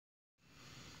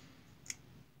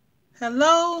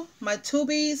Hello, my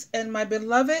tubies and my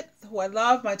beloved, who I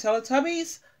love, my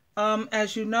Teletubbies.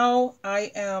 As you know,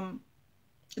 I am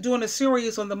doing a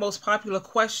series on the most popular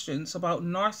questions about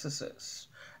narcissists.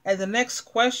 And the next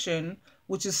question,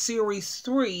 which is series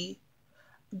 3,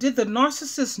 did the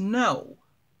narcissist know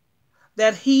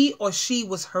that he or she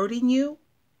was hurting you?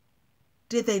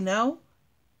 Did they know?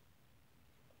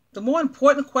 The more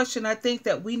important question I think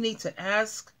that we need to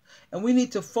ask and we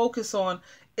need to focus on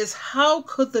is, how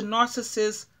could the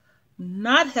narcissist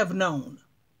not have known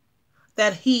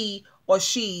that he or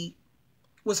she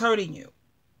was hurting you?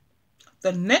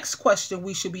 The next question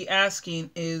we should be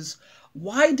asking is,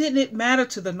 why didn't it matter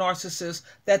to the narcissist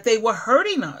that they were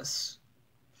hurting us?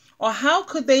 Or how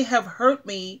could they have hurt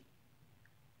me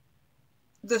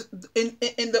in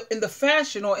the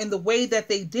fashion or in the way that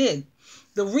they did?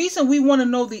 The reason we want to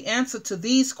know the answer to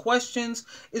these questions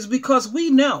is because we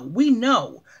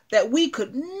know that we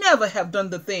could never have done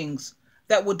the things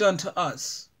that were done to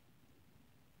us.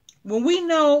 When we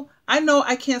know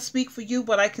I can't speak for you,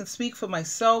 but I can speak for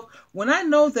myself. When I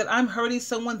know that I'm hurting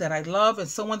someone that I love and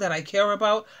someone that I care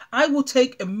about, I will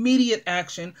take immediate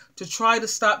action to try to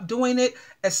stop doing it,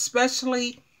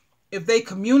 especially if they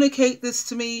communicate this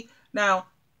to me. Now,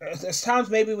 there's times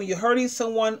maybe when you're hurting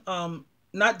someone,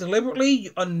 not deliberately,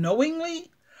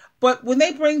 unknowingly, but when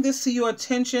they bring this to your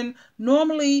attention,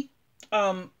 normally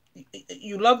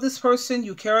you love this person,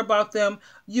 you care about them,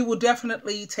 you will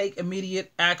definitely take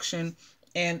immediate action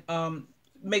and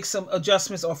make some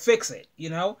adjustments or fix it, you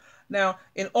know. Now,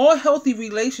 in all healthy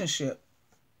relationships,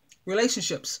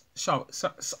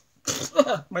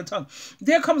 my tongue,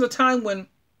 there comes a time when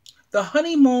the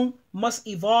honeymoon must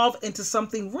evolve into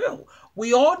something real.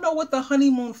 We all know what the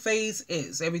honeymoon phase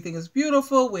is. Everything is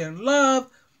beautiful. We're in love.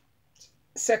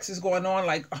 Sex is going on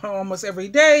like almost every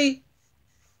day,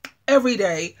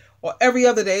 or every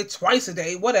other day, twice a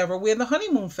day, whatever. We're in the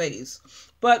honeymoon phase.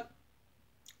 But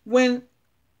when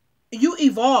you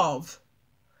evolve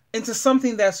into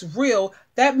something that's real,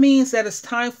 that means that it's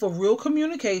time for real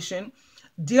communication,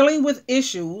 dealing with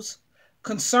issues,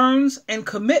 concerns, and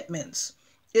commitments.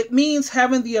 It means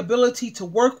having the ability to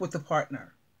work with the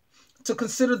partner, to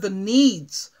consider the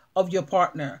needs of your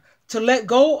partner, to let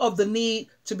go of the need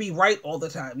to be right all the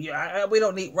time. We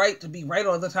don't need right to be right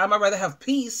all the time. I'd rather have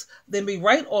peace than be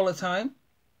right all the time.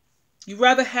 You'd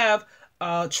rather have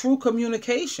true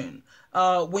communication.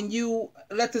 When you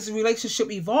let this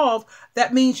relationship evolve,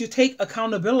 that means you take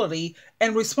accountability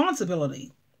and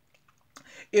responsibility.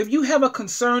 If you have a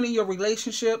concern in your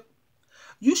relationship,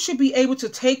 you should be able to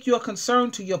take your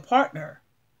concern to your partner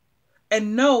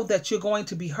and know that you're going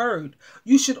to be heard.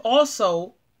 You should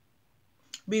also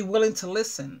be willing to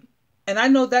listen. And I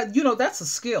know that, that's a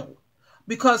skill,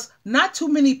 because not too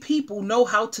many people know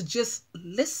how to just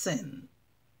listen.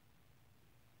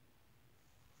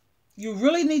 You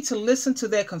really need to listen to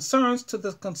their concerns, to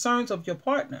the concerns of your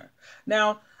partner.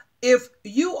 Now, if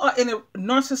you are in a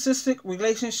narcissistic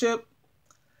relationship,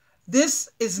 this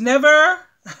is never,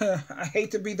 I hate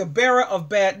to be the bearer of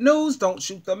bad news, don't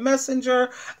shoot the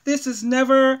messenger. This is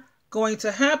never going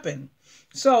to happen.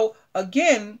 So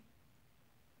again,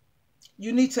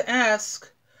 you need to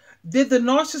ask, did the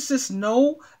narcissist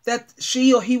know that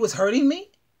she or he was hurting me?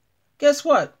 Guess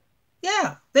what?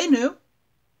 Yeah, they knew.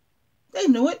 They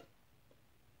knew it.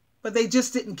 But they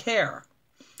just didn't care.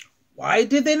 Why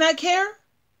did they not care?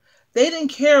 They didn't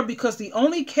care because they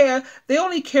only care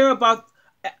about,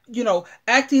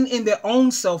 acting in their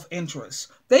own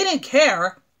self-interest. They didn't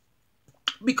care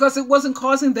because it wasn't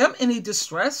causing them any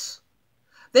distress.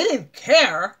 They didn't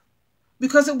care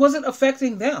because it wasn't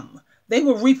affecting them. They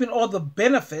were reaping all the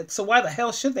benefits, so why the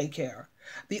hell should they care?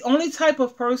 The only type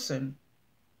of person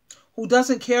who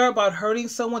doesn't care about hurting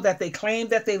someone that they claim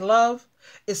that they love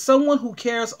is someone who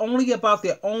cares only about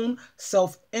their own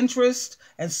self-interest,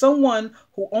 and someone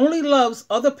who only loves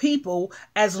other people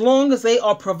as long as they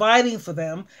are providing for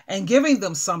them and giving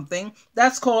them something.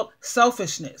 That's called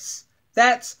selfishness.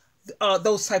 That's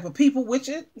those type of people,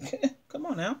 come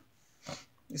on now.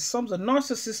 It sums a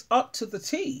narcissist up to the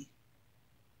T.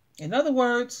 In other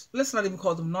words, let's not even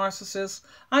call them narcissists.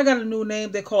 I got a new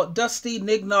name. They're called Dusty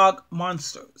Nignog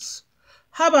Monsters.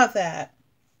 How about that?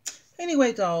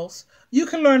 Anyway, dolls, you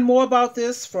can learn more about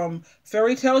this from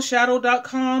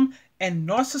fairytaleshadow.com and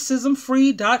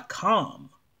narcissismfree.com.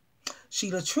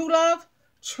 Sheila True Love,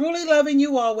 truly loving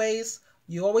you always.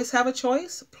 You always have a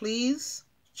choice. Please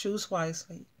choose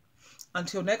wisely.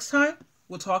 Until next time,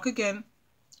 we'll talk again.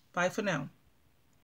 Bye for now.